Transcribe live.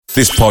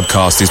This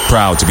podcast is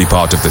proud to be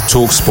part of the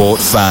TalkSport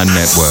Fan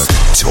Network.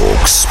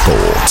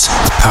 TalkSport.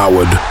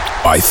 Powered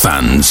by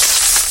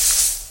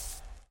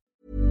fans.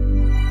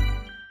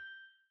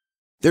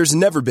 There's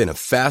never been a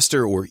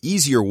faster or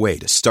easier way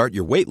to start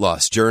your weight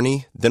loss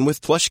journey than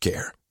with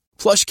PlushCare.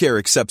 PlushCare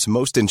accepts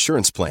most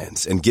insurance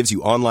plans and gives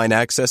you online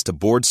access to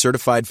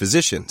board-certified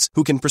physicians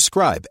who can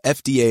prescribe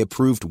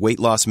FDA-approved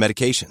weight loss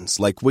medications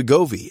like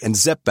Wegovy and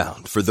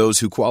Zepbound for those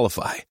who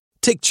qualify.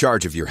 Take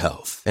charge of your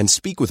health and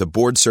speak with a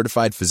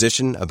board-certified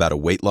physician about a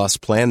weight loss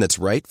plan that's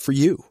right for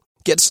you.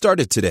 Get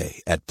started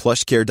today at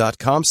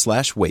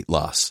plushcare.com/weight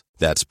loss.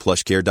 That's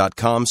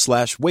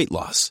plushcare.com/weight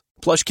loss.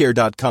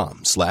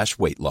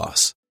 plushcare.com/weight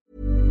loss.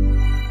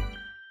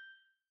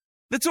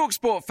 The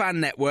TalkSport Fan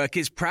Network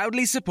is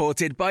proudly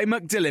supported by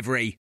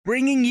McDelivery,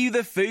 bringing you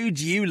the food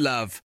you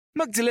love.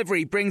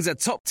 McDelivery brings a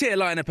top-tier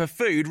lineup of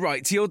food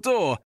right to your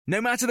door.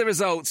 No matter the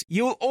result,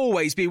 you'll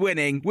always be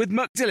winning with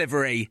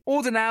McDelivery.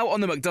 Order now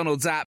on the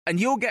McDonald's app and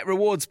you'll get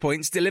rewards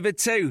points delivered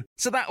too.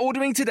 So that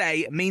ordering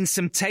today means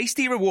some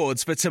tasty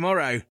rewards for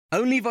tomorrow.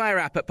 Only via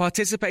app at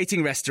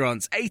participating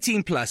restaurants.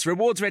 18 plus.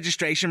 Rewards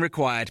registration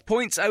required.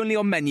 Points only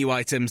on menu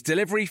items.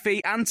 Delivery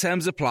fee and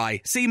terms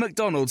apply. See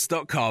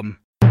mcdonalds.com.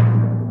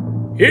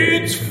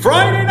 It's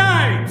Friday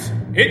night.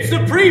 It's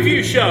the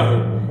preview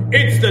show.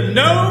 It's the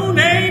No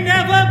Nay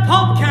Never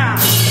podcast.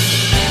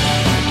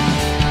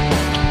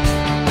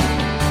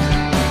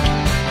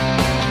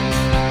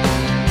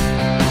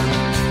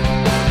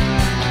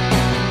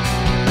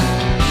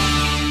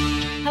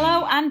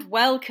 Hello and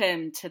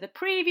welcome to the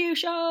preview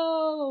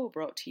show,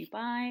 brought to you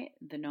by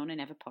the No Nay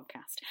Never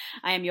podcast.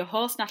 I am your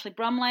host, Natalie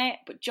Bromley,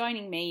 but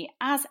joining me,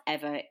 as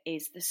ever,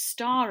 is the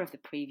star of the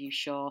preview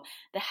show,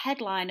 the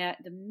headliner,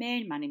 the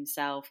main man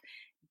himself,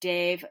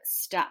 Dave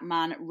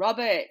Statman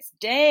Roberts.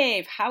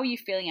 Dave, how are you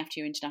feeling after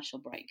your international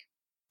break?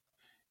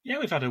 Yeah,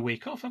 we've had a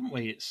week off, haven't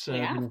we? It's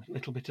been a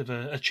little bit of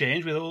a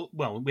change.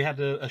 We had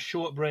a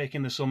short break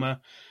in the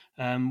summer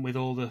with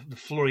all the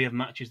flurry of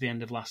matches the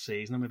end of last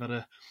season, and we've had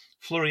a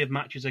flurry of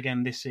matches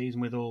again this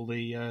season with all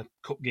the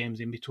cup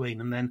games in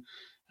between, and then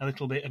a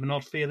little bit of an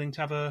odd feeling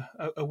to have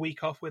a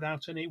week off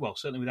without any, well,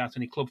 certainly without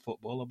any club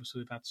football.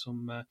 Obviously, we've had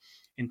some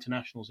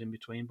internationals in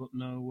between, but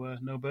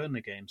no Burnley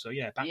game. So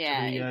yeah, back to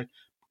the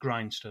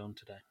grindstone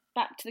today.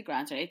 Back to the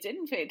grindstone. It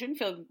didn't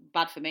feel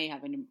bad for me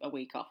having a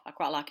week off. I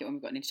quite like it when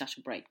we've got an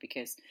international break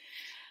because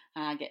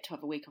I get to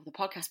have a week off the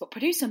podcast. But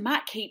producer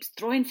Matt keeps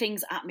throwing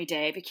things at me,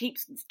 Dave. He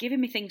keeps giving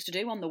me things to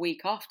do on the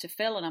week off to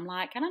fill, and I'm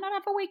like, can I not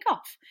have a week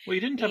off? Well,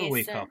 you didn't have a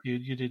week off.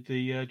 You did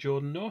the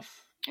Jordan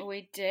North.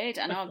 We did.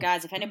 I know,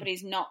 guys, if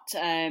anybody's not...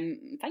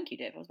 thank you,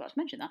 Dave. I was about to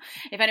mention that.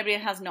 If anybody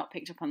has not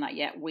picked up on that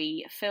yet,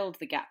 we filled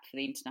the gap for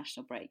the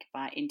international break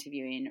by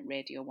interviewing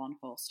Radio 1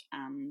 host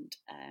and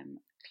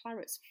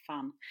Clarets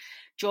fan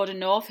Jordan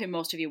North, who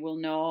most of you will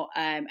know,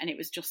 and it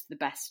was just the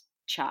best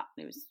chat.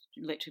 It was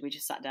literally, we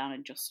just sat down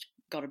and just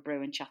got a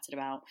brew and chatted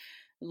about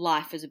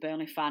life as a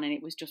Burnley fan, and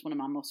it was just one of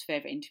my most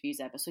favourite interviews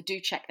ever. So do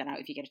check that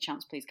out if you get a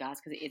chance, please, guys,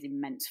 because it is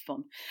immense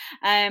fun.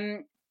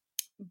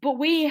 But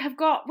we're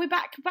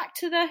back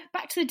to the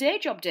day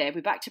job, Dave.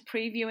 We're back to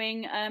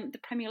previewing the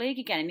Premier League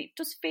again, and it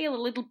does feel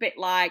a little bit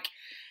like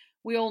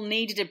we all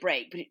needed a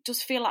break, but it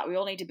does feel like we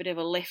all need a bit of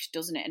a lift,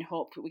 doesn't it? And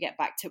hope that we get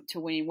back to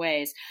winning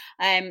ways.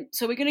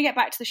 So we're going to get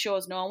back to the show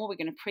as normal. We're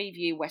going to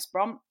preview West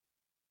Brom.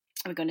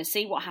 We're going to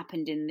see what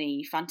happened in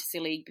the Fantasy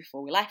League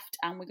before we left,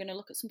 and we're going to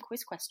look at some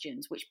quiz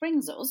questions, which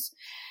brings us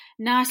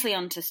nicely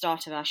on to the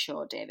start of our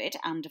show, David.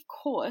 And of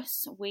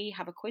course, we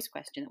have a quiz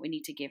question that we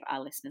need to give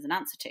our listeners an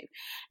answer to.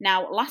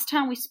 Now, last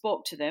time we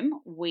spoke to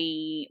them,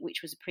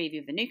 which was a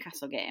preview of the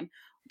Newcastle game,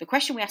 the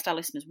question we asked our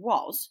listeners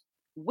was,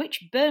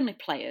 which Burnley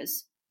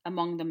players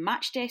among the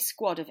matchday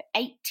squad of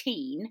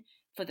 18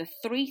 for the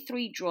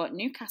 3-3 draw at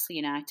Newcastle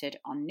United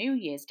on New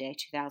Year's Day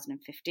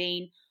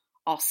 2015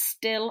 are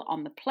still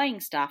on the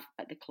playing staff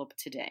at the club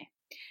today?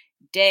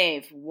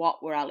 Dave,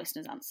 what were our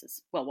listeners'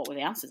 answers? Well, what were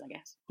the answers, I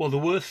guess? Well, there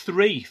were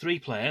three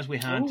players. We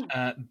had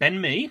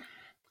Ben Mee,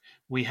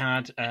 we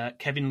had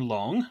Kevin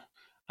Long,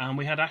 and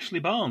we had Ashley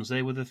Barnes.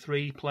 They were the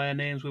three player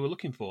names we were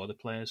looking for, the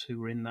players who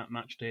were in that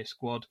matchday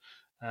squad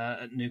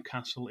at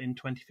Newcastle in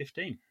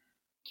 2015.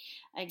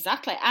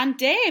 Exactly. And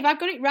Dave, I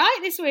got it right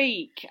this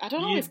week. I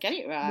don't always get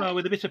it right. Well,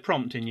 with a bit of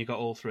prompting, you got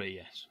all three,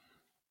 yes.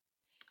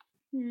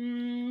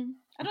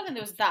 I don't think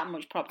there was that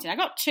much prompting. I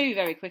got two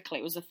very quickly.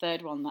 It was the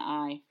third one that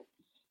I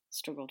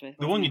struggled with.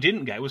 The one you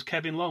didn't get was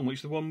Kevin Long, which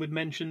is the one we'd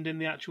mentioned in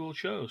the actual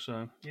show,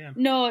 so, yeah.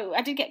 No,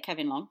 I did get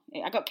Kevin Long.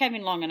 I got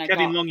Kevin Long and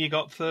Kevin Long you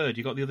got third.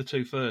 You got the other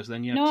two first,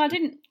 then you... No, I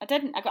didn't. I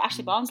got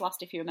Ashley Barnes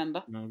last, if you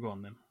remember. No, go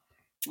on then.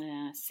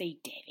 See,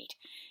 David,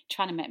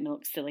 trying to make me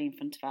look silly in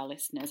front of our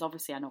listeners.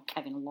 Obviously, I know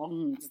Kevin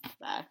Long's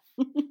there.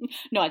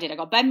 No, I did. I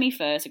got Ben Mee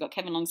first, I got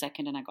Kevin Long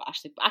second, and I got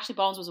Ashley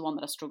Barnes was the one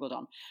that I struggled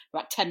on.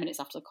 About 10 minutes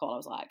after the call, I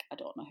was like, I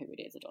don't know who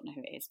it is.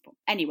 But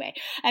anyway,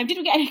 did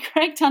we get any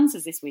correct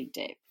answers this week,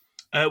 Dave?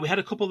 We had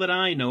a couple that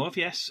I know of,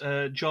 yes.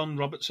 John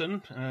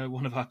Robertson,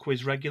 one of our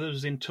quiz regulars,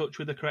 was in touch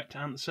with the correct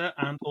answer,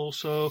 and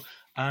also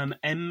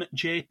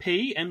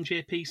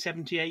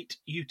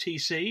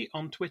MJP78UTC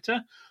on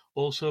Twitter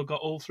also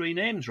got all three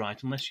names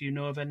right, unless you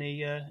know of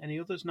any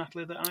others,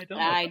 Natalie, that I don't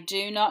know. I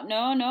do not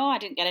know. No, I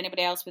didn't get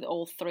anybody else with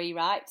all three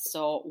right.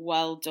 So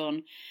well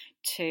done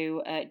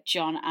to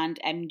John and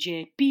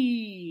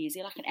MJP. Is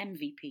he like an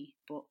MVP?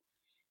 But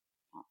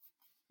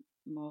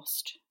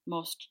most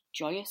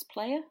joyous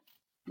player?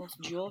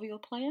 Most jovial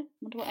player? I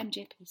wonder what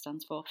MJP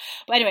stands for.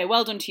 But anyway,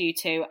 well done to you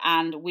two.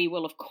 And we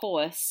will, of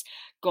course,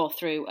 go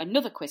through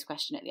another quiz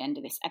question at the end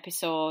of this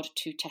episode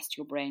to test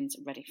your brains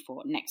ready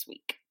for next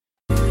week.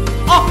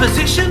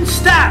 Opposition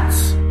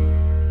stats!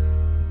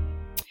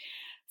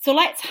 So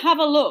let's have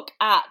a look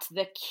at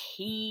the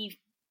key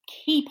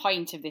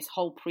point of this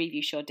whole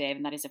preview show, Dave,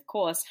 and that is, of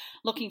course,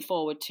 looking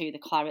forward to the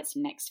Clarets'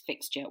 next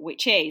fixture,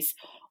 which is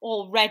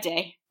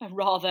already a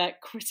rather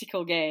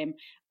critical game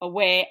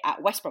away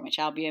at West Bromwich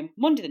Albion,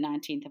 Monday the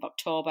 19th of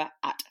October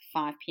at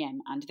 5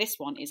 p.m. And this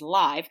one is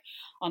live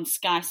on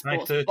Sky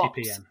Sports 5:30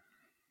 p.m.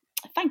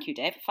 Thank you,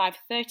 Dave.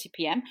 5:30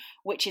 p.m,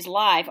 which is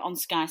live on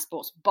Sky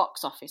Sports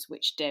Box Office,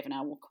 which Dave and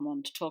I will come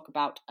on to talk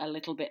about a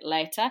little bit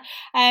later.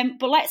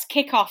 But let's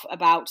kick off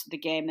about the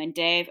game then,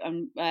 Dave,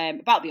 and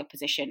about the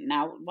opposition.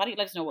 Now, why don't you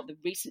let us know what the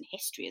recent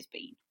history has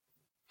been?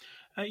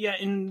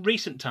 In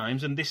recent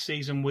times, and this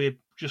season we're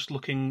just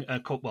looking,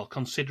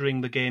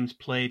 considering the games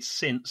played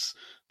since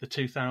the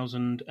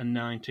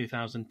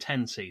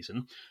 2009-2010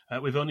 season,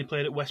 we've only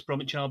played at West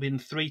Bromwich Albion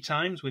 3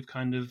 times. We've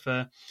kind of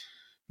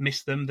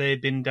missed them.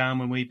 They've been down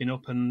when we've been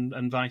up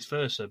and vice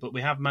versa. But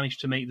we have managed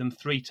to meet them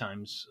 3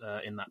 times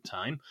in that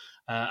time.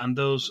 And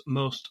those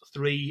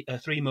three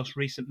most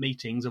recent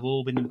meetings have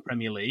all been in the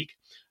Premier League.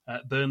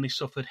 Burnley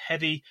suffered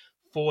heavy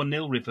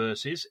 4-0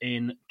 reverses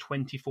in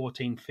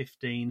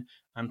 2014-15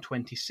 and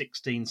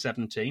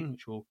 2016-17,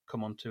 which we'll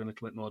come on to in a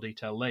little bit more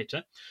detail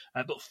later.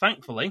 But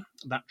thankfully,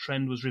 that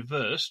trend was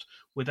reversed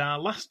with our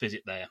last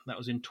visit there. That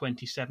was in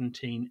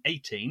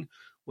 2017-18,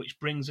 which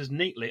brings us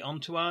neatly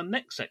onto our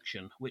next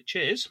section, which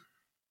is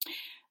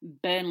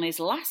Burnley's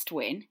last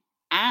win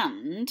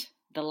and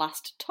the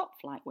last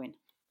top-flight win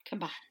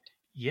combined.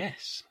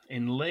 Yes.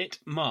 In late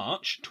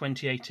March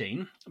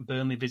 2018,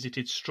 Burnley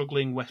visited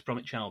struggling West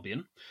Bromwich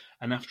Albion,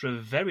 and after a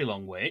very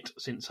long wait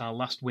since our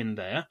last win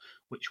there,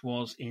 which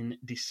was in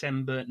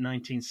December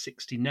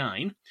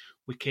 1969,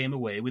 we came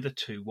away with a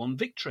 2-1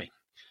 victory.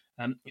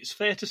 It's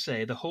fair to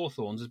say the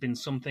Hawthorns has been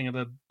something of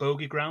a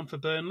bogey ground for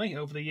Burnley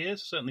over the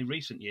years, certainly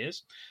recent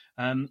years,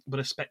 but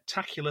a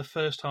spectacular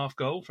first-half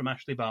goal from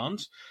Ashley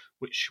Barnes,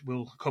 which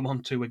we'll come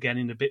on to again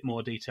in a bit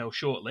more detail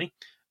shortly,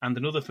 and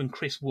another from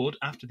Chris Wood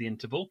after the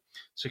interval,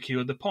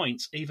 secured the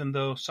points, even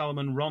though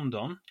Salomon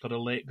Rondon got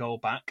a late goal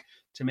back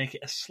to make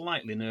it a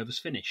slightly nervous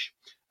finish.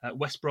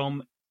 West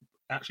Brom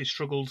actually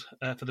struggled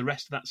for the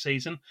rest of that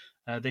season.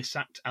 They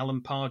sacked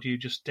Alan Pardew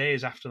just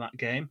days after that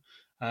game,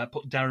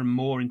 put Darren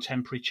Moore in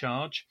temporary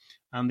charge,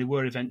 and they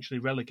were eventually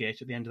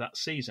relegated at the end of that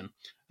season.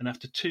 And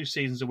after 2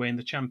 seasons away in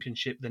the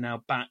Championship, they're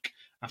now back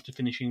after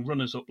finishing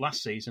runners-up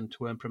last season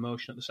to earn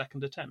promotion at the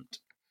second attempt.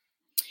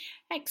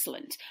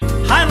 Excellent.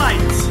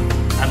 Highlights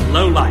and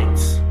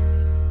lowlights.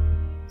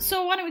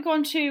 So why don't we go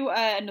on to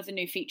another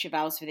new feature of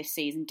ours for this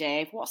season,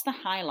 Dave? What's the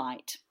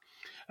highlight?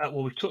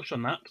 Well, we've touched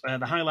on that.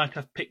 The highlight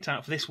I've picked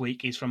out for this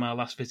week is from our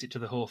last visit to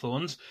the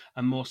Hawthorns,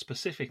 and more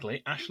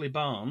specifically, Ashley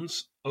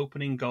Barnes'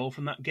 opening goal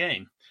from that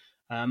game.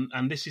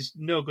 And this is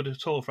no good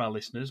at all for our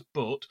listeners,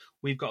 but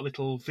we've got a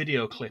little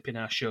video clip in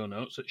our show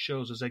notes that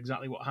shows us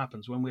exactly what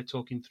happens when we're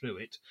talking through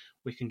it.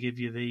 We can give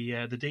you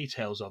the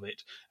details of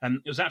it.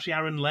 It was actually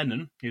Aaron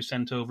Lennon who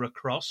sent over a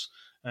cross.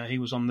 He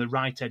was on the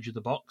right edge of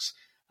the box.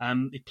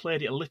 He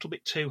played it a little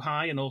bit too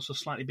high and also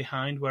slightly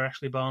behind where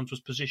Ashley Barnes was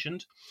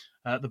positioned.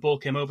 The ball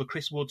came over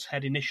Chris Wood's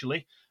head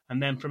initially,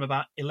 and then from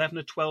about 11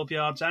 or 12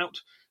 yards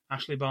out,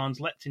 Ashley Barnes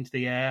leapt into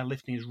the air,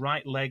 lifting his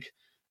right leg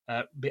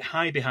a bit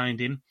high behind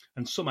him,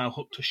 and somehow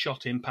hooked a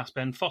shot in past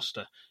Ben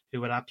Foster,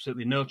 who had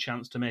absolutely no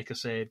chance to make a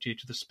save due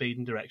to the speed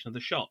and direction of the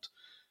shot.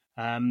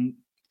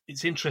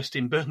 It's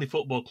interesting, Burnley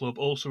Football Club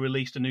also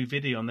released a new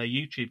video on their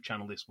YouTube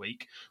channel this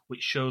week,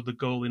 which showed the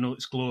goal in all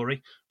its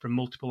glory from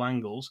multiple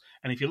angles.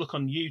 And if you look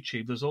on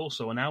YouTube, there's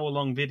also an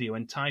hour-long video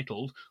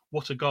entitled,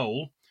 "What a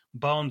Goal!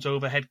 Barnes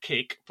overhead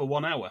kick for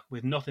 1 hour,"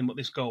 with nothing but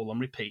this goal on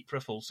repeat for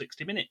a full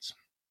 60 minutes.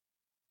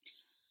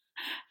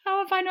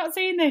 How have I not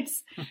seen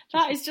this?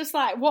 That is just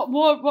like, what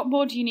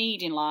more do you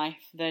need in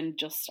life than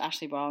just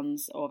Ashley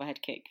Barnes'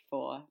 overhead kick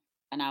for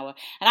an hour?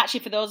 And actually,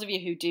 for those of you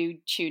who do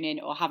tune in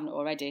or haven't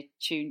already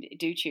tune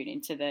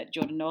into the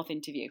Jordan North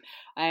interview,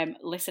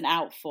 listen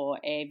out for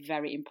a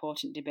very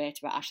important debate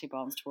about Ashley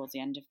Barnes towards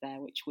the end of there,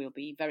 which we'll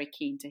be very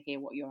keen to hear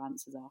what your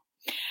answers are.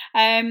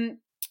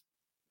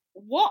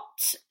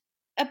 What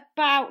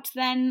about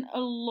then a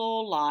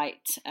low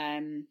light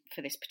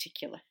for this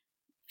particular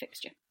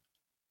fixture?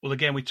 Well,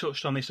 again, we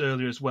touched on this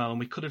earlier as well, and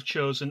we could have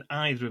chosen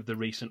either of the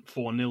recent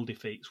 4-0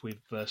 defeats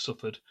we've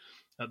suffered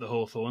at the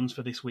Hawthorns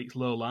for this week's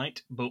low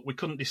light, but we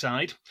couldn't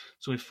decide,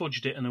 so we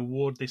fudged it and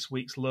award this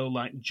week's low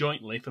light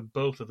jointly for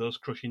both of those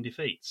crushing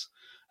defeats.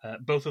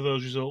 Both of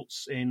those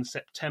results in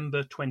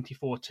September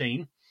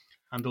 2014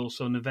 and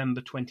also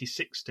November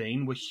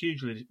 2016 were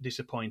hugely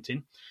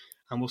disappointing,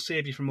 and we'll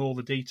save you from all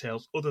the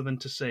details other than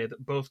to say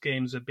that both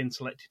games have been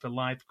selected for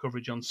live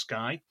coverage on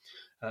Sky.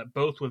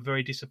 Both were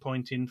very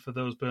disappointing for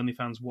those Burnley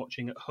fans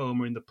watching at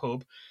home or in the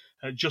pub,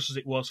 just as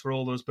it was for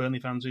all those Burnley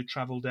fans who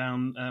travelled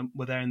down,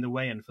 were there in the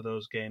weigh-in for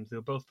those games. They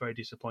were both very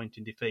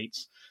disappointing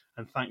defeats,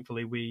 and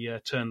thankfully we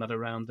turned that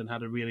around and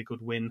had a really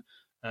good win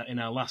in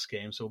our last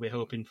game, so we'll be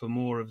hoping for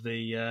more of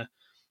the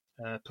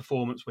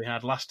performance we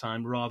had last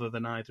time rather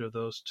than either of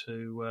those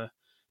two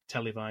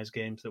televised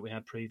games that we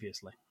had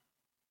previously.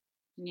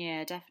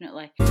 Yeah,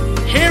 definitely.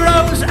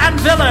 Heroes and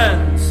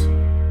villains!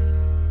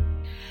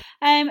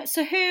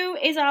 So who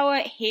is our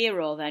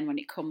hero then when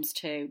it comes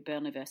to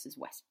Burnley versus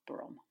West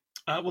Brom?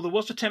 Well, there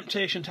was a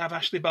temptation to have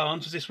Ashley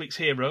Barnes as this week's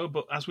hero,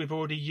 but as we've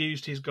already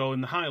used his goal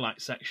in the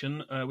highlights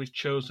section, we've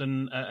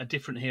chosen a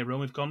different hero.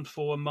 We've gone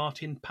for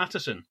Martin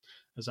Patterson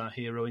as our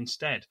hero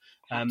instead.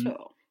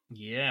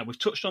 Yeah, we've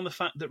touched on the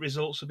fact that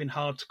results have been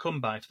hard to come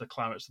by for the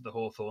Clarets of the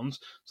Hawthorns,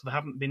 so there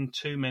haven't been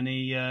too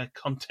many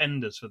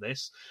contenders for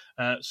this.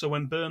 So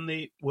when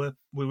Burnley we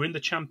were in the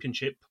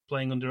Championship,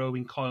 playing under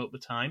Owen Coyle at the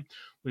time,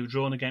 we were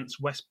drawn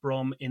against West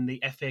Brom in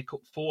the FA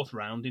Cup fourth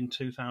round in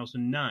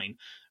 2009.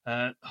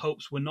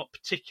 Hopes were not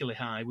particularly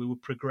high. We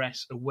would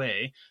progress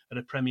away at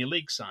a Premier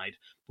League side.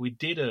 We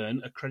did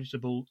earn a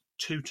creditable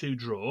 2-2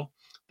 draw.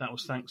 That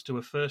was thanks to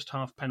a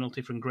first-half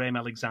penalty from Graham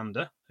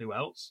Alexander, who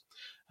else,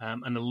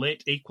 and a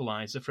late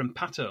equaliser from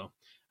Pato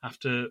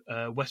after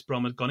West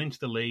Brom had gone into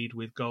the lead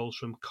with goals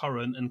from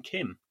Corran and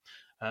Kim.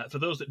 For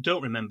those that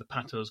don't remember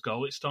Pato's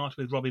goal, it started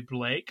with Robbie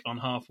Blake on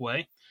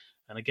halfway.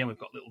 And again, we've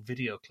got a little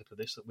video clip of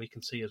this that we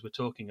can see as we're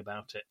talking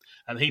about it.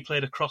 And he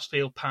played a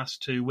crossfield pass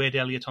to Wade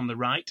Elliott on the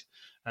right,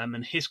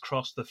 and his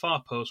cross, the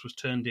far post, was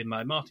turned in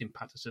by Martin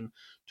Patterson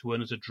to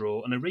earn us a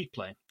draw and a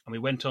replay. And we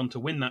went on to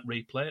win that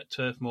replay at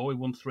Turf Moor. We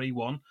won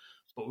 3-1,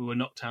 but we were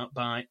knocked out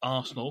by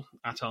Arsenal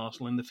at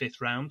Arsenal in the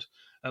fifth round.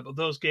 But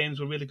those games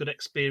were really good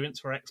experience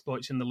for our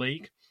exploits in the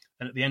league.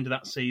 And at the end of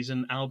that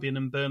season, Albion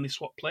and Burnley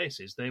swapped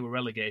places. They were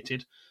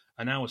relegated,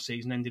 and our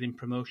season ended in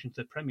promotion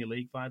to the Premier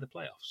League via the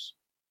playoffs.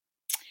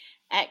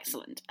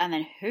 Excellent. And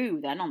then who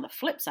then, on the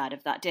flip side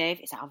of that, Dave,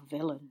 is our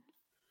villain?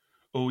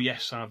 Oh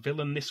yes, our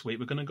villain this week.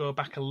 We're going to go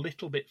back a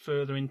little bit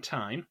further in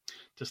time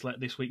to select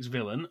this week's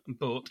villain,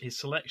 but his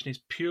selection is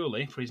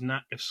purely for his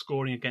knack of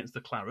scoring against the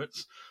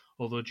Clarets,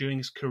 although during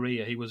his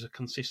career he was a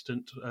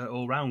consistent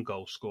all-round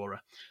goal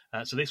scorer.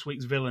 So this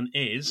week's villain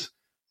is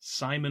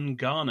Simon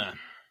Garner.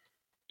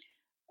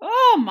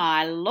 Oh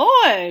my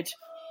lord!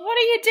 What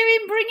are you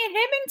doing bringing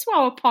him into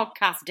our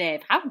podcast, Dave?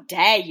 How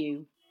dare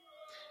you?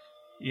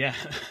 Yeah,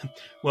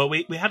 well,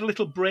 we had a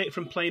little break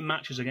from playing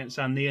matches against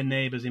our near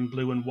neighbours in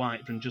blue and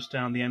white from just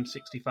down the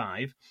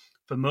M65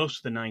 for most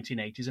of the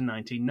 1980s and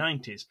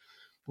 1990s.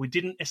 We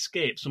didn't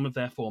escape some of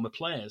their former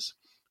players.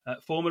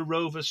 Former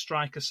Rovers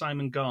striker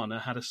Simon Garner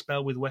had a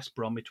spell with West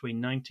Brom between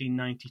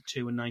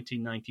 1992 and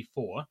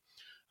 1994,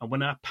 and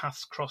when our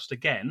paths crossed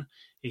again,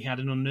 he had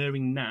an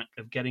unerring knack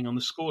of getting on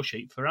the score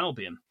sheet for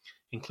Albion,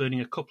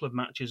 including a couple of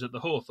matches at the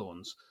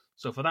Hawthorns.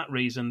 So for that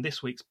reason,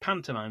 this week's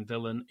pantomime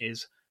villain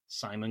is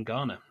Simon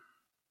Garner.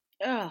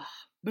 Ugh,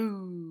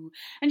 boo.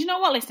 And you know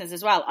what, listeners,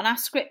 as well, on our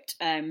script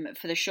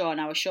for the show and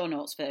our show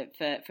notes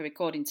for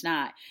recording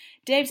tonight,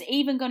 Dave's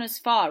even gone as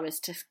far as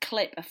to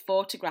clip a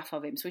photograph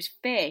of him, so his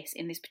face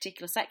in this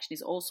particular section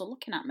is also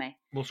looking at me.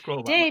 We'll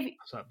scroll back. Dave,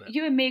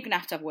 you and me are going to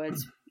have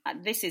words.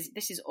 This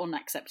is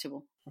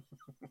unacceptable.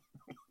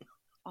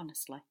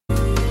 Honestly.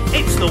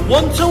 It's the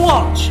one to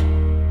watch.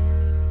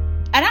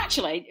 And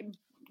actually,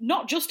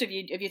 not just have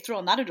you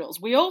thrown that at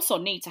us, we also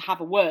need to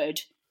have a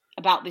word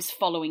about this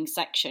following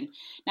section.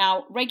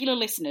 Now, regular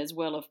listeners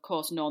will, of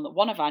course, know that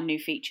one of our new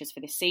features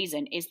for this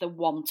season is the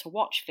One to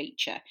Watch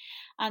feature.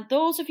 And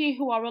those of you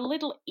who are a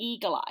little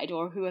eagle-eyed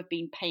or who have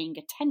been paying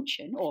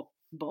attention, or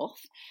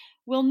both,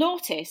 will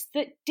notice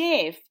that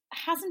Dave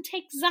hasn't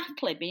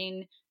exactly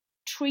been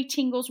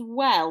treating us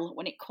well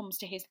when it comes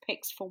to his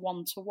picks for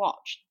One to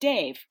Watch.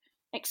 Dave,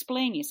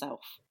 explain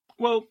yourself.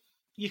 Well,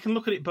 you can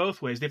look at it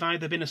both ways. They've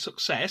either been a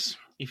success,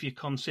 if you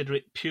consider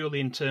it purely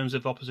in terms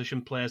of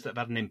opposition players that have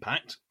had an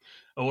impact,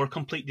 or a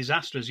complete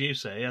disaster, as you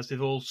say, as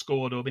they've all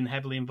scored or been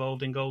heavily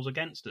involved in goals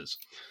against us.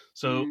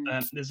 So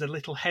there's a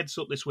little heads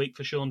up this week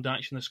for Sean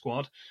Dyche and the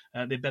squad.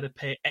 They better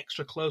pay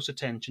extra close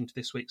attention to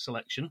this week's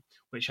selection,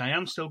 which I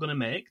am still going to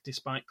make,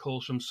 despite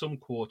calls from some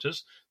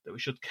quarters that we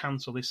should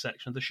cancel this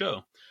section of the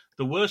show.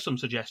 There were some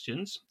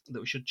suggestions that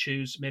we should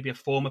choose maybe a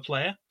former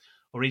player,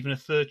 or even a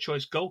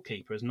third-choice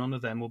goalkeeper, as none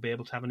of them will be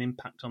able to have an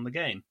impact on the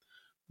game.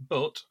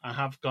 But I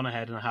have gone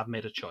ahead and I have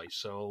made a choice,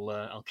 so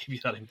I'll give you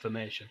that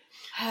information.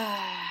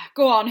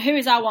 Go on, who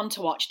is our one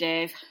to watch,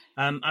 Dave?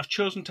 I've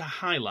chosen to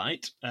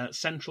highlight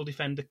central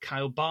defender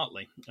Kyle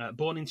Bartley.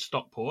 Born in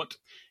Stockport,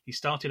 he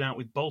started out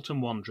with Bolton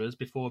Wanderers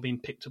before being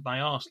picked up by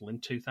Arsenal in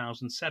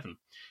 2007.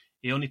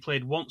 He only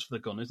played once for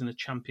the Gunners in a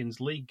Champions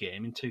League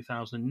game in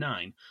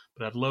 2009,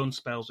 but had loan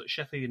spells at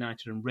Sheffield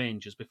United and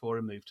Rangers before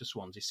a move to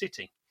Swansea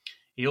City.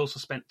 He also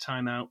spent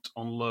time out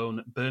on loan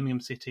at Birmingham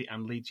City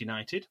and Leeds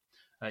United.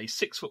 He's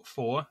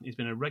 6'4". He's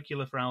been a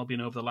regular for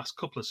Albion over the last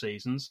couple of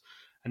seasons,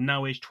 and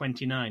now aged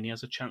 29, he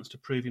has a chance to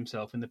prove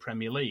himself in the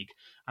Premier League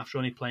after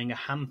only playing a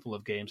handful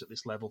of games at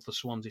this level for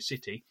Swansea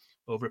City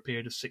over a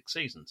period of 6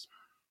 seasons.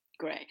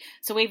 Great.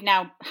 So we've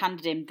now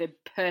handed him the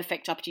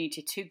perfect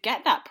opportunity to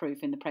get that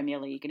proof in the Premier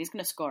League, and he's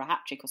going to score a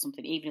hat-trick or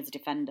something, even as a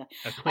defender.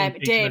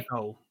 Dave,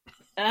 goal.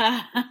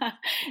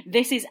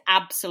 This is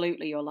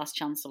absolutely your last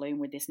chance saloon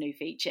with this new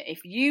feature.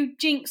 If you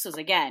jinx us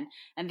again,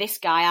 and this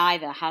guy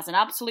either has an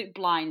absolute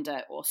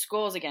blinder or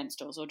scores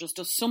against us or just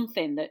does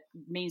something that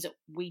means that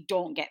we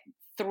don't get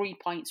 3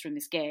 points from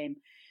this game,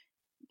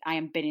 I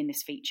am binning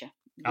this feature.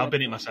 I'll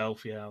bin it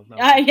myself, yeah.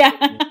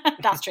 Yeah,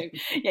 that's true.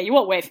 Yeah, you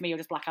won't wait for me. You're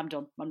just like, I'm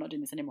done. I'm not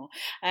doing this anymore.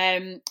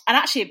 And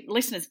actually,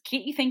 listeners,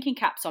 keep your thinking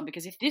caps on,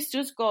 because if this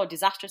does go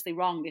disastrously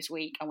wrong this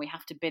week and we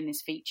have to bin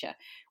this feature,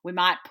 we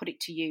might put it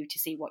to you to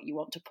see what you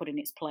want to put in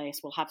its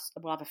place. We'll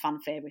have a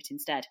fan favourite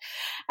instead.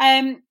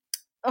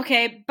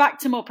 Okay, back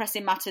to more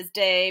pressing matters.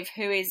 Dave,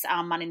 who is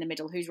our man in the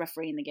middle? Who's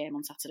refereeing the game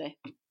on Saturday?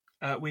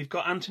 We've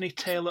got Anthony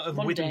Taylor of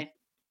Monday.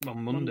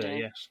 On Monday,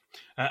 yes.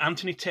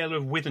 Anthony Taylor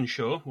of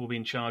Wythenshawe will be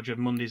in charge of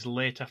Monday's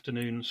late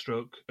afternoon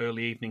 /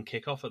 early evening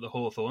kick-off at the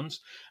Hawthorns.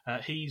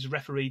 He's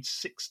refereed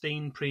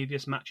 16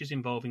 previous matches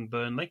involving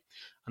Burnley,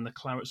 and the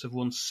Clarets have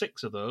won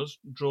 6 of those,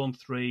 drawn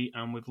 3,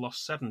 and we've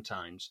lost 7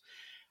 times.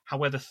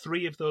 However,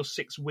 3 of those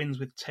 6 wins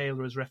with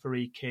Taylor as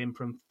referee came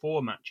from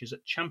 4 matches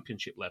at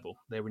Championship level.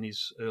 They were in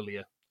his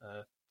earlier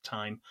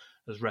time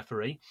as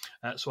referee.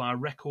 So our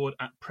record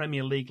at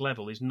Premier League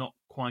level is not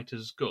quite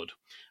as good.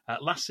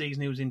 Last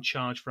season he was in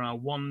charge for our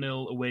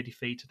 1-0 away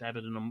defeat at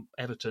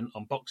Everton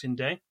on Boxing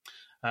Day,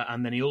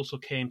 and then he also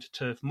came to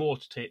Turf Moor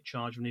to take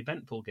charge of an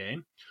eventful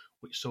game,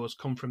 which saw us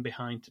come from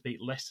behind to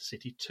beat Leicester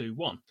City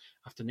 2-1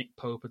 after Nick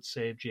Pope had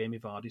saved Jamie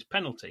Vardy's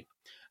penalty.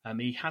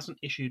 He hasn't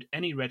issued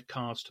any red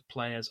cards to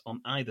players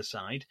on either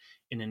side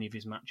in any of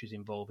his matches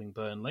involving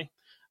Burnley.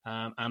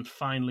 And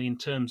finally, in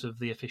terms of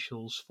the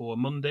officials for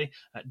Monday,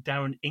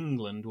 Darren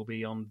England will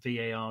be on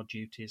VAR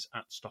duties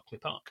at Stockley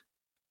Park.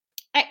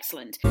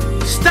 Excellent.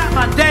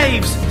 Statman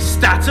Dave's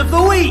Stat of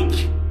the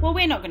Week. Well,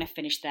 we're not going to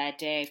finish there,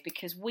 Dave,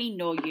 because we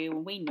know you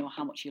and we know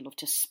how much you love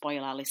to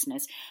spoil our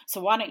listeners. So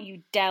why don't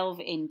you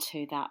delve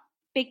into that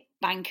big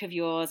bank of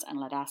yours and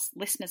let our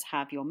listeners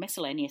have your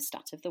miscellaneous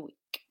Stat of the Week.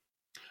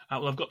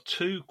 Well, I've got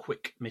 2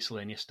 quick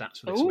miscellaneous stats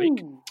for this week.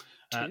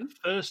 2.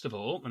 First of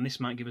all, and this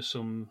might give us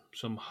some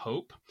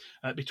hope,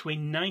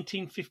 between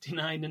 1959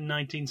 and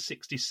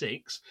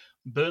 1966,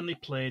 Burnley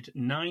played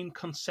 9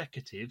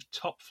 consecutive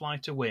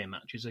top-flight away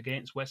matches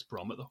against West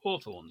Brom at the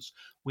Hawthorns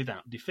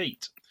without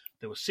defeat.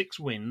 There were 6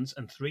 wins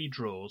and 3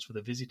 draws for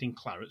the visiting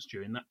Clarets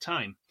during that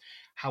time.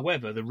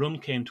 However, the run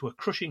came to a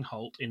crushing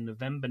halt in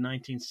November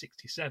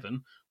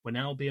 1967 when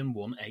Albion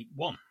won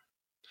 8-1.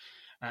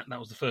 That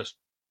was the first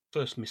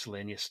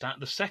miscellaneous stat.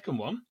 The second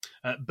one,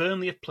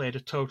 Burnley have played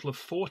a total of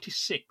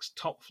 46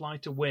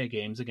 top-flight away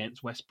games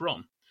against West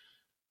Brom,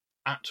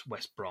 at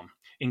West Brom,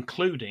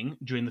 including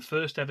during the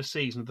first ever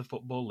season of the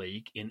Football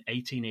League in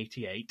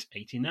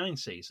 1888-89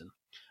 season,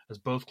 as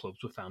both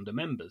clubs were founder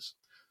members.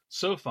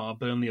 So far,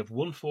 Burnley have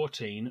won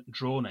 14,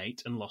 drawn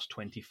 8 and lost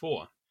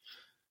 24.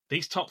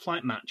 These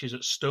top-flight matches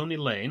at Stony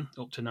Lane,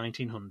 up to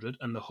 1900,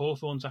 and the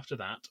Hawthorns after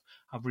that,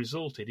 have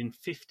resulted in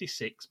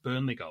 56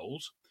 Burnley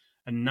goals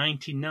and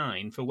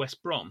 99 for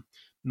West Brom,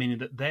 meaning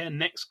that their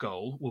next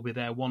goal will be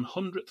their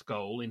 100th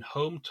goal in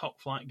home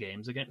top-flight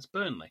games against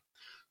Burnley.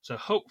 So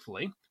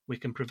hopefully we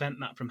can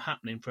prevent that from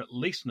happening for at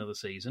least another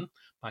season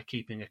by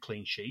keeping a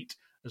clean sheet,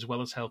 as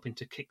well as helping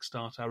to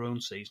kickstart our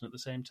own season at the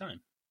same time.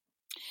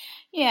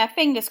 Yeah,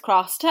 fingers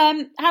crossed.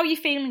 How are you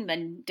feeling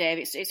then,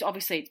 Dave? It's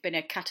obviously it's been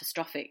a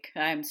catastrophic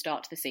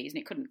start to the season.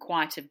 It couldn't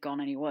quite have gone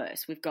any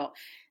worse. We've got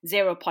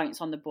 0 points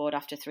on the board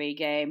after 3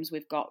 games.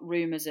 We've got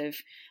rumours of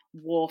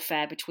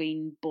warfare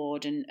between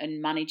board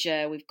and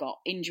manager. We've got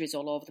injuries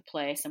all over the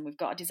place, and we've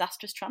got a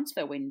disastrous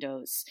transfer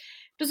windows.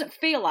 Doesn't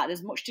feel like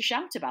there's much to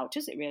shout about,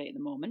 does it? Really, at the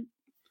moment.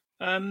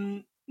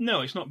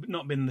 No, it's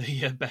not been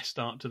the best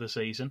start to the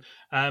season.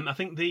 I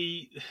think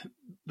the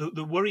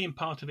worrying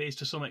part of it is,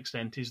 to some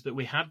extent, is that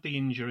we had the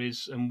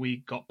injuries and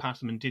we got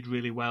past them and did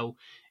really well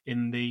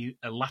in the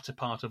latter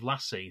part of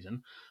last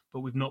season,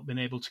 but we've not been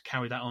able to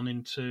carry that on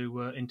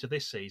into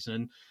this season.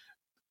 And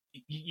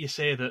you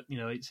say that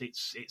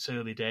it's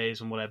early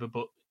days and whatever,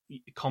 but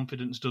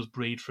confidence does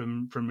breed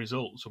from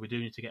results, so we do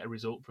need to get a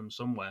result from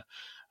somewhere.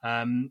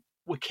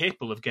 We're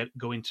capable of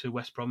going to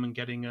West Brom and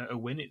getting a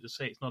win.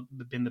 It's not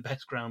been the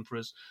best ground for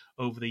us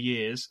over the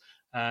years.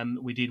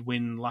 We did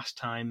win last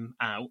time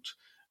out.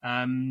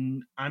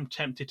 I'm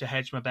tempted to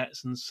hedge my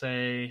bets and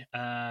say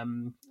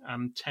I'm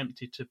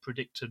tempted to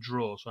predict a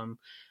draw. So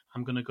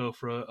I'm going to go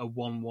for a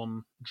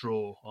 1-1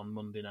 draw on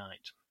Monday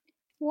night.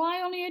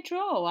 Why only a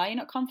draw? Why are you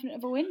not confident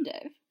of a win,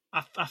 Dave?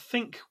 I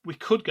think we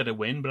could get a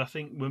win, but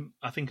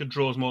I think a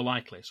draw is more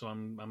likely. So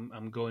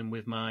I'm going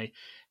with my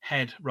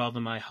head rather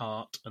than my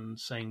heart and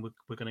saying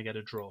we're going to get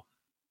a draw.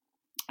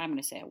 I'm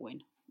going to say a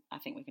win. I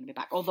think we're going to be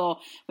back. Although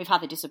we've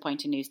had the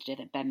disappointing news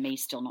today that Ben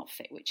Mee's still not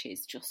fit, which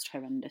is just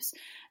horrendous,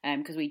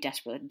 because we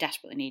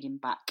desperately need him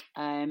back.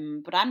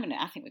 But I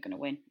think we're going to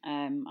win.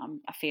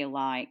 I feel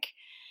like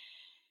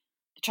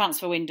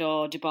transfer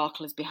window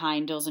debacle is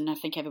behind us, and I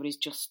think everybody's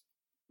just,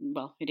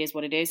 well, it is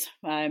what it is.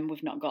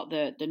 We've not got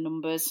the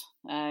numbers,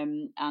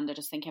 and I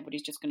just think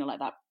everybody's just going to let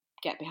that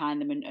get behind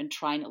them and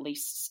try and at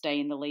least stay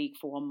in the league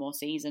for one more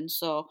season.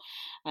 So,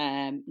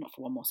 not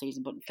for one more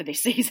season, but for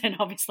this season,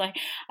 obviously.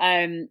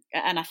 And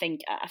I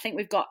think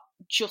we've got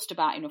just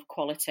about enough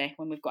quality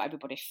when we've got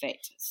everybody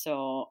fit.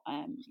 So,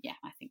 yeah,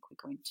 I think we're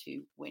going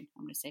to win.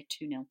 I'm going to say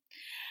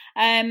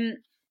 2-0.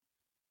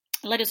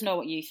 Let us know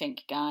what you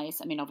think, guys.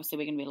 I mean, obviously,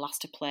 we're going to be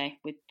last to play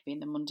with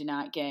being the Monday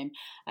night game.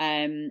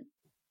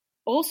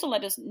 Also,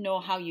 let us know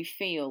how you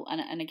feel.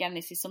 And again,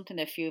 this is something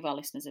that a few of our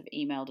listeners have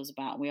emailed us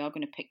about. We are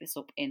going to pick this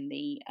up in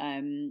the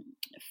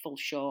full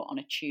show on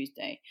a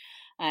Tuesday,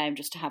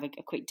 just to have a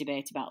quick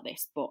debate about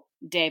this. But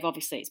Dave,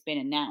 obviously, it's been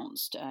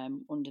announced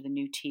under the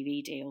new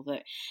TV deal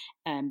that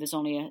there's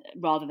only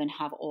rather than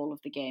have all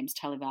of the games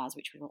televised,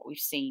 which is what we've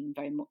seen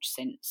very much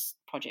since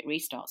Project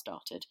Restart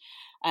started.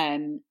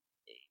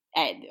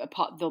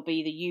 There'll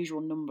be the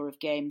usual number of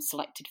games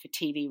selected for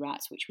TV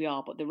rights, which we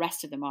are, but the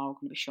rest of them are all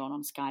going to be shown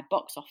on Sky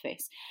Box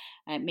Office,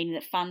 meaning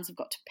that fans have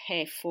got to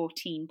pay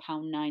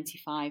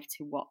 £14.95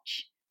 to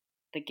watch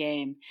the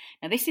game.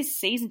 Now, this is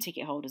season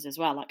ticket holders as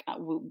well. Like,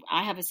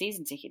 I have a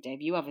season ticket,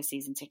 Dave. You have a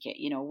season ticket.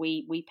 You know,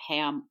 we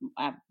pay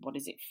what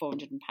is it,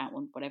 £400,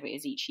 whatever it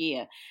is each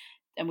year,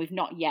 and we've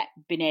not yet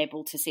been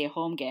able to see a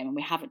home game, and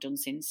we haven't done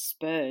since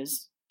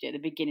Spurs at the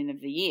beginning of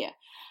the year.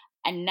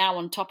 And now,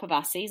 on top of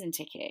our season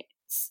ticket,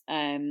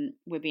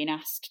 we're being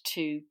asked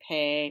to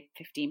pay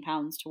 £15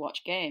 to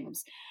watch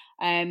games.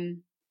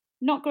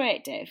 Not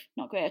great, Dave.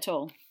 Not great at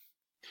all.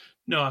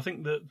 No, I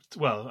think that.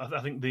 Well,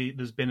 I think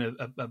there's been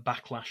a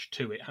backlash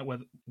to it.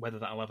 Whether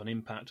that'll have an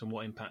impact and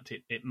what impact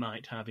it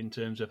might have in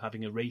terms of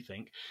having a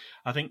rethink.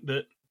 I think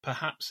that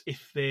perhaps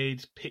if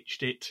they'd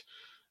pitched it,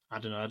 I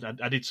don't know.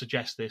 I did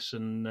suggest this,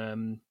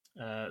 and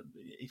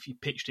if you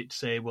pitched it to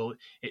say, well,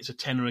 it's a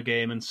tenner a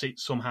game, and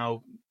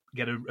somehow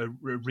get a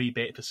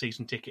rebate for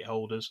season ticket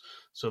holders,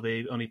 so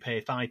they only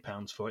pay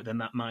 £5 for it, then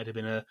that might have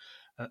been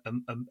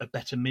a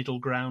better middle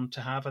ground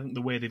to have. I think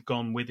the way they've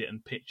gone with it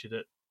and pitched it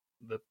at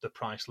the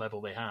price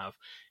level they have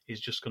is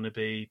just going to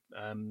be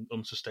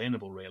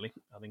unsustainable, really.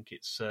 I think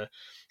it's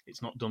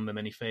not done them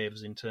any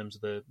favours in terms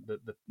of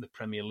the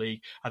Premier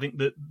League. I think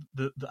that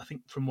I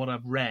think from what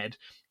I've read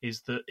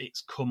is that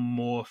it's come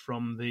more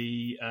from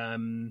the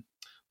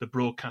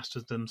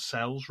broadcasters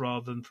themselves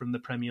rather than from the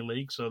Premier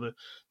League. So the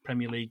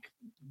Premier League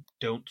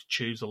don't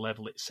choose the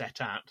level it's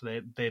set at.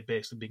 They've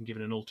basically been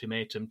given an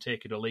ultimatum,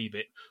 take it or leave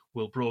it.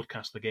 We'll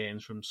broadcast the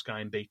games from Sky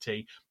and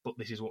BT, but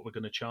this is what we're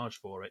going to charge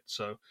for it.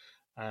 So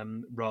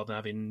rather than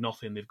having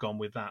nothing, they've gone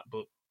with that.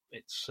 But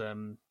it's,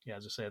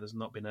 as I say, there's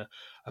not been a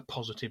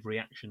positive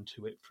reaction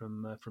to it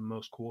from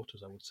most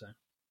quarters, I would say.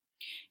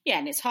 Yeah,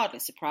 and it's hardly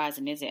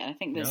surprising, is it? I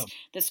think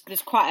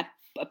there's quite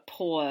a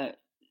poor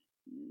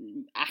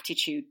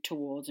attitude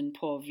towards and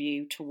poor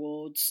view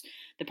towards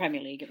the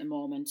Premier League at the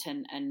moment,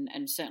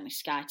 and certainly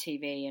Sky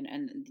TV,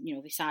 and you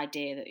know, this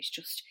idea that it's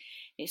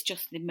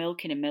just the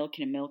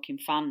milking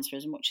fans for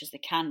as much as they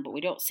can, but we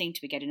don't seem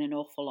to be getting an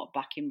awful lot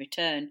back in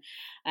return.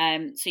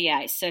 So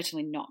yeah, it's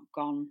certainly not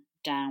gone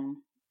down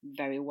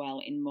very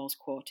well in most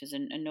quarters,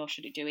 and nor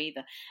should it do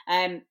either.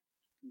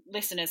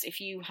 Listeners, if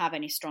you have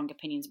any strong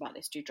opinions about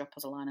this, do drop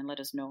us a line and let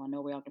us know. I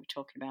know we are going to be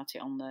talking about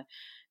it on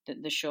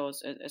the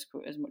shows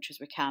as much as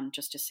we can,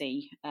 just to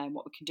see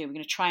what we can do. We're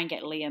going to try and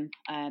get Liam.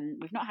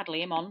 We've not had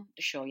Liam on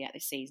the show yet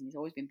this season. He's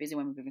always been busy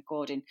when we've been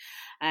recording.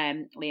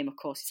 Liam, of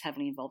course, is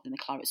heavily involved in the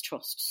Clarets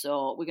Trust,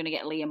 so we're going to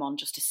get Liam on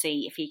just to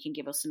see if he can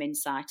give us some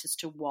insight as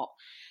to what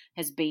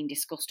has been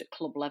discussed at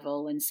club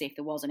level, and see if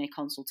there was any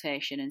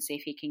consultation, and see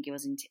if he can give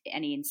us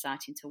any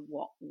insight into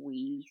what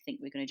we think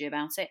we're going to do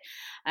about it.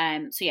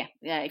 So yeah,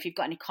 if you've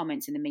got any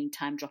comments in the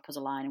meantime, drop us a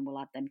line and we'll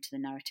add them to the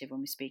narrative when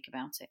we speak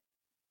about it.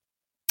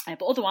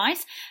 But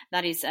otherwise,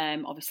 that is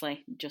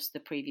obviously just the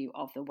preview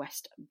of the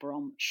West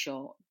Brom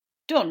show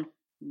done.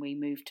 We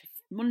move to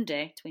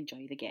Monday to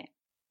enjoy the game.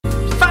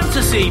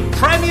 Fantasy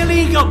Premier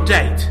League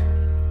update.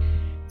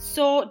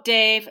 So,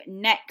 Dave,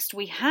 next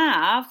we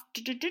have...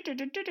 I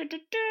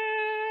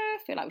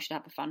feel like we should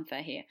have a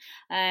fanfare here.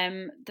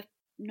 The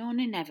No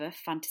Nay Never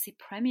Fantasy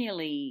Premier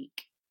League.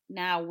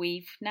 Now,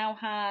 we've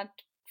had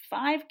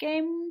 5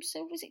 games.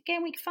 So was it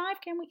game week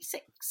 5, game week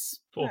 6?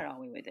 4. Where are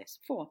we with this?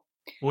 4.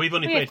 Well, we've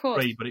only played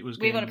 3, but it was...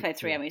 We've only played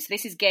 3, haven't we? So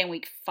this is game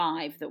week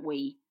 5 that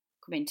we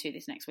come into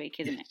this next week,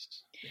 isn't it?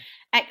 Yeah.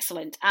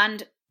 Excellent.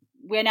 And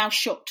we're now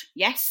shut,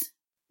 yes?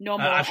 No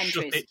more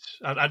entries.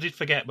 I did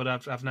forget, but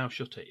I've now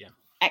shut it, yeah.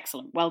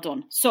 Excellent. Well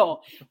done. So,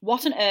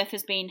 what on earth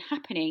has been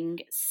happening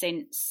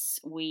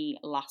since we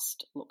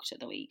last looked at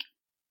the league?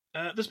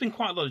 There's been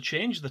quite a lot of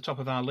change at the top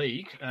of our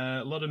league.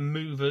 A lot of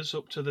movers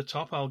up to the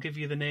top. I'll give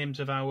you the names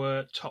of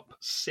our top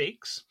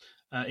 6.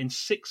 In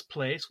 6th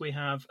place, we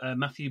have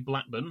Matthew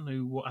Blackburn,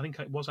 who I think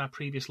was our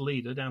previous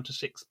leader, down to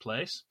 6th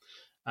place.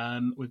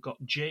 We've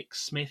got Jake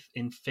Smith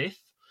in 5th.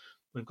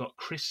 We've got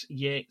Chris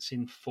Yates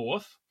in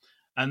 4th.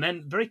 And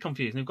then, very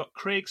confusing, we've got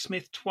Craig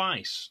Smith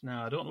twice.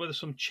 Now, I don't know whether there's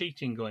some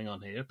cheating going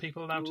on here.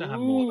 People are allowed to have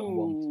more than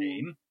one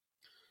team.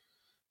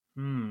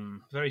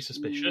 Very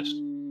suspicious.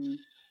 We've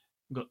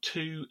got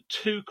two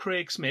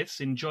Craig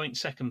Smiths in joint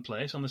second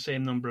place on the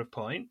same number of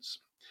points.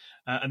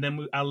 And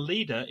then our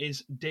leader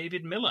is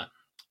David Miller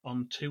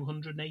on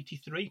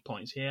 283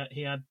 points.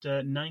 He had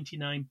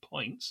 99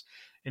 points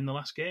in the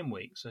last game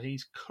week, so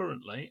he's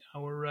currently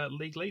our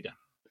league leader.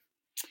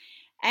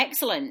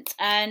 Excellent.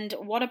 And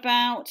what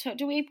about,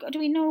 do we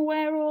know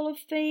where's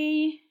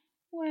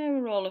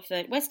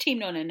Team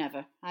No Nay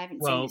Never? I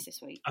haven't seen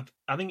this week.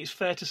 I think it's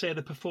fair to say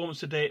the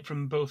performance to date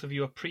from both of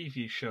your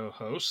preview show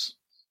hosts,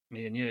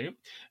 me and you,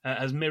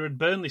 has mirrored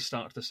Burnley's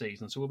start of the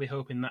season, so we'll be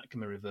hoping that can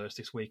be reversed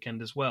this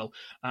weekend as well.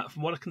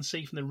 From what I can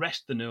see from the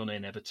rest of the No Nay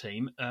Never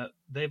team,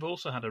 they've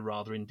also had a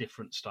rather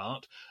indifferent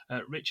start.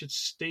 Richard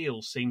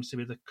Steele seems to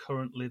be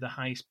currently the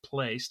highest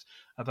placed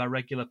of our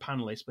regular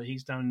panellists, but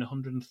he's down in the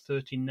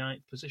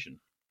 139th position.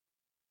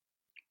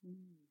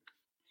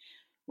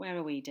 Where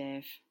are we,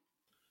 Dave?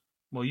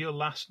 Well, you're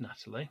last,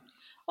 Natalie.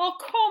 Oh,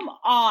 come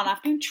on.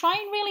 I've been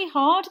trying really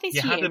hard this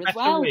year as well. You had a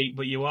better week,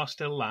 but you are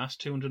still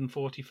last,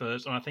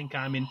 241st, and I think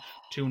I'm in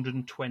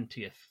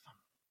 220th.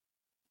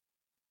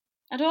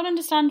 I don't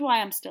understand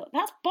why I'm still...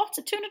 That's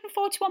bottom.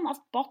 241, that's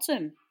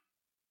bottom.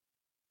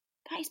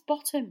 That is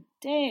bottom.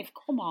 Dave,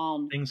 come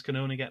on. Things can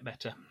only get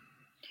better.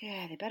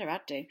 Yeah, they better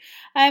add to.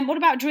 What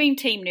about Dream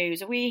Team news?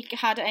 Have we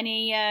had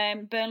any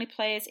Burnley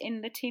players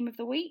in the Team of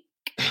the Week?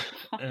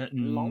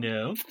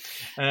 No.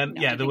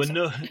 There were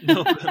no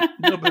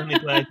Burnley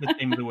players in the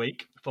Team of the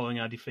Week following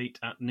our defeat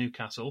at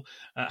Newcastle.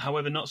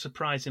 However, not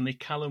surprisingly,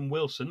 Callum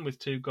Wilson with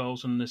 2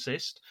 goals and an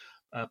assist,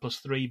 plus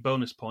 3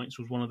 bonus points,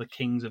 was one of the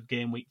kings of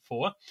game week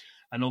 4.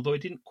 And although he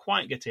didn't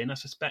quite get in, I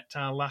suspect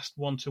our last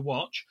one to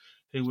watch,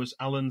 who was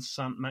Alan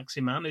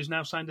Saint-Maximin, who's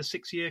now signed a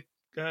 6-year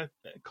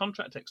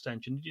contract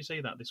extension. Did you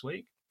see that this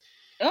week?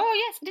 Oh,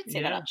 yes, I did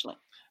see that, actually.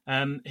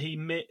 I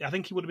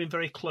think he would have been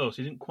very close.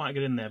 He didn't quite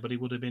get in there, but he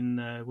would have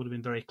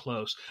been very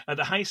close.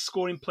 The highest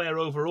scoring player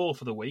overall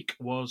for the week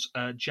was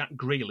Jack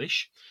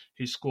Grealish,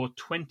 who scored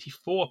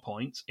 24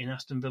 points in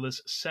Aston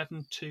Villa's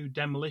 7-2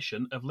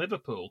 demolition of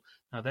Liverpool.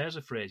 Now, there's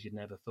a phrase you'd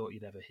never thought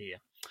you'd ever hear.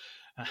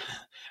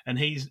 And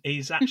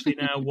he's actually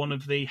now one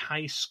of the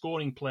highest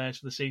scoring players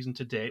for the season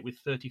to date with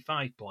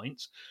 35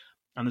 points.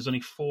 And there's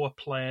only 4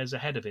 players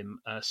ahead of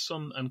him,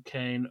 Son and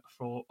Kane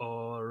for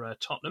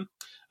Tottenham,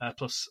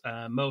 plus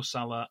Mo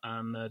Salah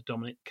and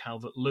Dominic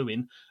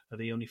Calvert-Lewin are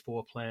the only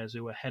 4 players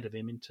who are ahead of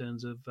him in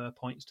terms of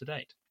points to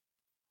date.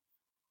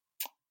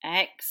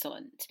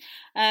 Excellent.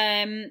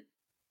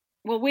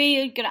 Well,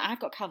 I've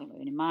got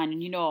Calvert-Lewin in mind,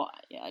 and do you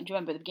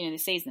remember at the beginning of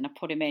the season I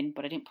put him in,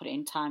 but I didn't put it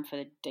in time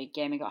for the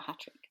game he got a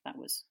hat-trick. That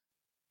was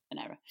an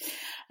error.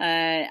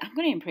 I'm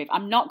going to improve.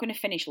 I'm not going to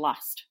finish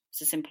last.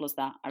 It's as simple as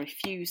that. I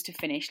refuse to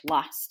finish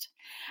last.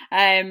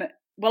 Well,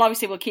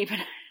 obviously, we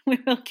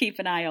will keep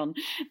an eye on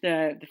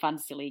the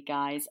Fantasy League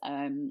guys.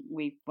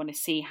 We want to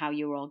see how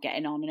you're all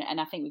getting on, and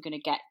I think we're going to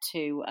get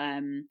to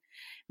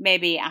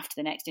maybe after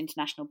the next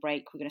international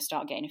break, we're going to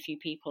start getting a few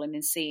people in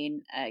and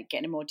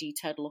getting a more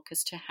detailed look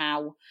as to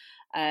how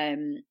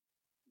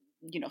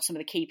some of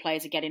the key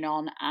players are getting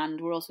on,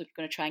 and we're also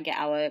going to try and get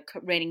our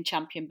reigning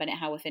champion Bennett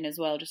Howarth in as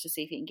well, just to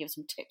see if he can give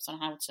some tips on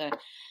how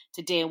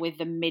to deal with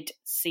the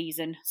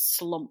mid-season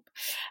slump.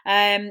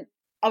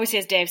 Obviously,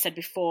 as Dave said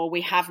before, we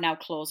have now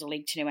closed the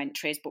league to new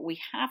entries, but we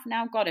have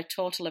now got a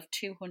total of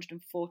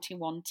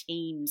 241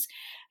 teams,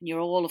 and you're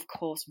all, of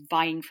course,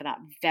 vying for that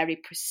very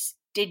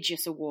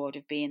prestigious award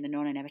of being the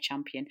No Nay Never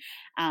champion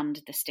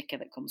and the sticker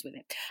that comes with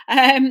it.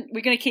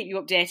 We're going to keep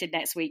you updated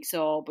next week,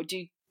 but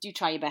do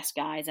try your best,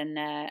 guys, and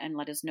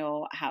let us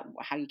know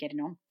how you're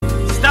getting on.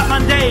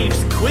 Statman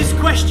Dave's quiz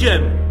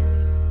question.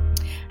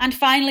 And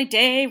finally,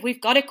 Dave, we've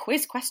got a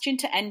quiz question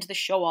to end the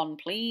show on,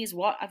 please.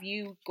 What are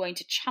you going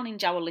to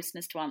challenge our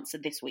listeners to answer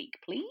this week,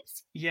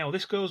 please? Yeah, well,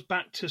 this goes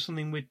back to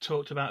something we'd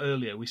talked about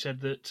earlier. We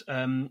said that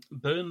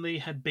Burnley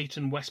had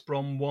beaten West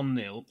Brom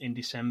 1-0 in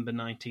December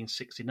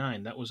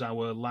 1969. That was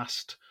our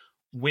last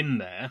win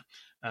there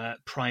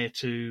prior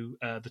to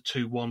the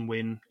 2-1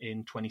 win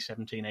in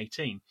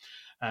 2017-18.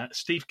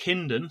 Steve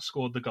Kindon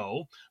scored the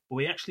goal, but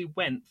we actually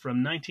went from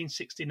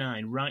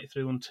 1969 right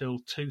through until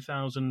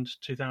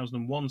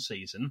 2000-2001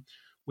 season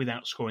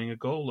without scoring a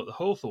goal at the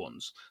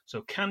Hawthorns.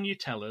 So can you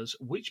tell us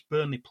which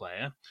Burnley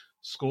player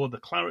scored the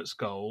Clarets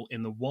goal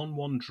in the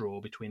 1-1 draw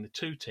between the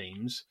two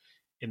teams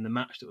in the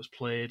match that was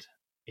played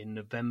in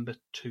November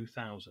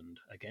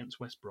 2000 against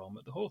West Brom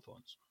at the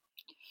Hawthorns?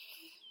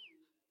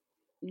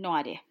 No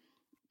idea,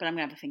 but I'm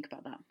going to have a think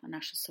about that, and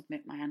I shall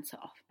submit my answer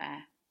off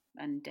air.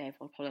 And Dave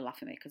will probably laugh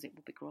at me because it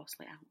will be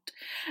grossly out.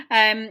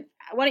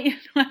 Why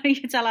don't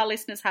you tell our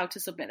listeners how to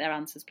submit their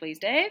answers, please,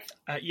 Dave?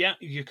 Yeah,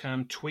 you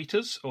can tweet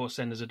us or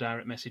send us a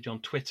direct message on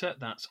Twitter.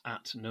 That's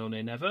at No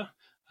Nay Never.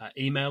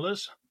 Email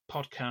us,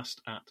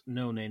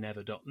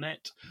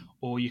 podcast@nonaynever.net.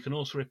 Or you can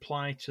also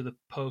reply to the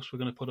post we're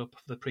going to put up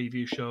for the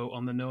preview show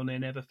on the No Nay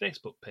Never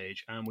Facebook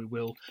page, and we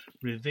will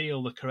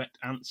reveal the correct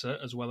answer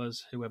as well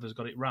as whoever's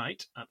got it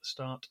right at the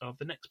start of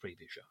the next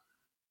preview show.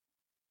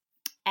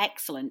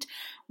 Excellent.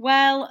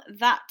 Well,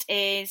 that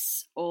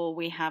is all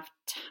we have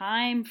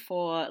time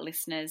for,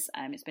 listeners.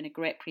 It's been a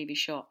great preview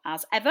show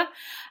as ever.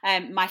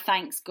 My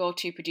thanks go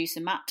to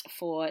producer Matt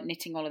for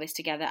knitting all of this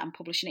together and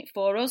publishing it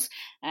for us.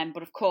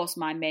 But of course,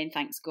 my main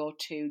thanks go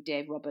to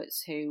Dave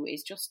Roberts, who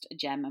is just a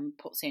gem and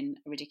puts in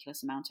a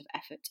ridiculous amount of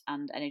effort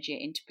and energy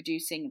into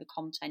producing the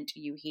content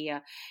you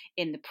hear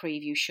in the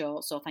preview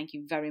show. So thank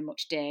you very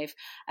much, Dave.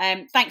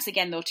 Thanks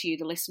again, though, to you,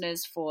 the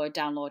listeners, for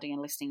downloading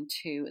and listening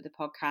to the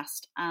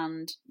podcast.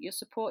 And your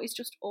support is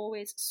just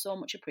always so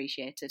much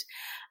appreciated.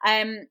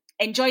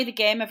 Enjoy the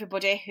game,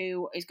 everybody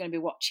who is going to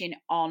be watching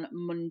on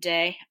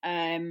Monday.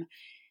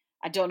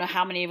 I don't know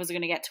how many of us are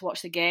going to get to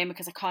watch the game,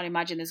 because I can't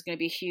imagine there's going to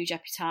be a huge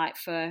appetite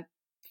for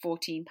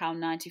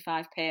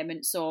 £14.95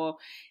 payment. So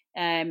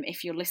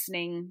if you're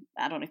listening,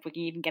 I don't know if we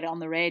can even get it on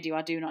the radio,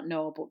 I do not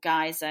know. But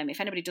guys, if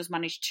anybody does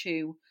manage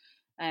to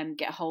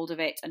get a hold of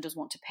it and does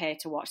want to pay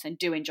to watch, then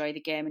do enjoy the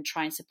game and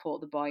try and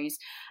support the boys.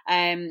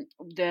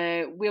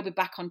 We'll be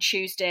back on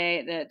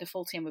Tuesday. The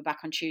full team will be back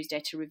on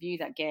Tuesday to review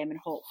that game and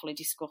hopefully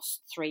discuss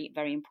 3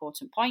 very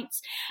important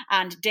points.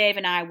 And Dave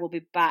and I will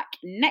be back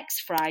next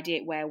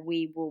Friday, where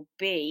we will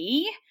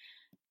be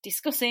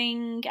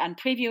discussing and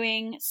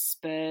previewing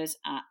Spurs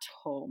at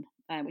home,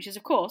 which is,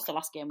 of course, the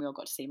last game we all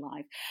got to see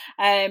live.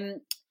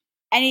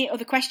 Any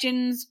other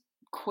questions,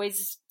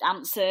 quiz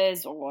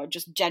answers, or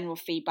just general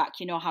feedback,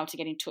 you know how to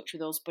get in touch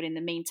with us. But in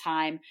the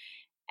meantime,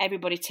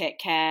 everybody take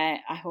care.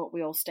 I hope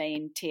we all stay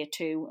in tier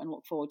 2 and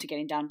look forward to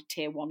getting down to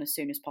tier 1 as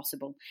soon as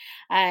possible.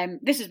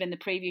 This has been the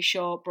preview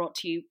show, brought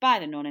to you by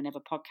the No Nay Never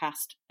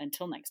podcast.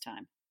 Until next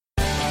time.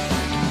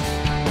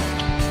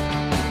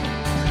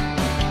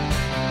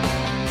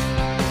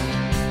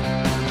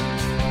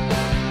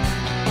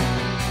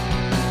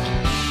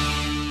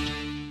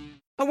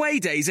 Away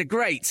days are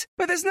great,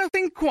 but there's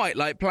nothing quite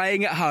like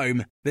playing at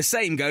home. The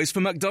same goes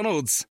for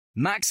McDonald's.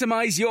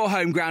 Maximise your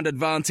home ground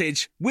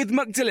advantage with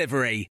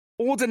McDelivery.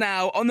 Order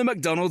now on the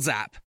McDonald's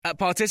app. At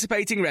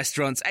participating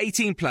restaurants,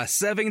 18 plus,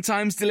 serving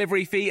times,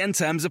 delivery fee and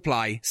terms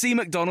apply. See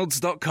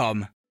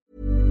mcdonalds.com.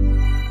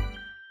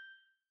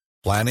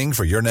 Planning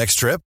for your next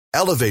trip?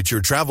 Elevate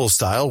your travel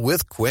style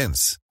with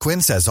Quince.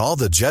 Quince has all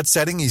the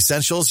jet-setting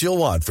essentials you'll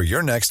want for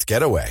your next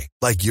getaway,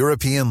 like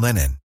European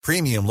linen,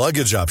 premium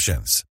luggage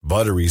options,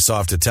 buttery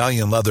soft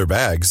Italian leather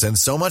bags, and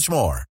so much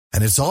more.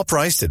 And it's all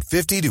priced at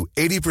 50 to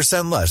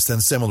 80% less than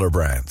similar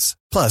brands.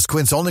 Plus,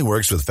 Quince only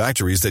works with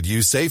factories that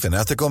use safe and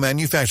ethical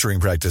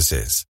manufacturing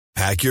practices.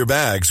 Pack your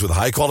bags with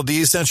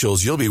high-quality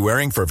essentials you'll be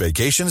wearing for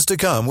vacations to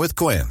come with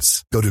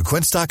Quince. Go to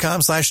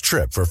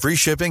quince.com/trip for free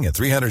shipping and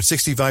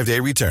 365-day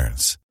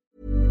returns.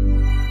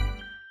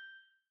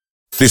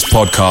 This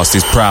podcast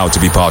is proud to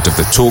be part of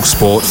the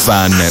TalkSport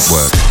Fan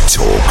Network.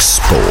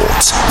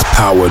 TalkSport.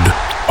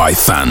 Powered by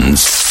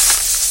fans.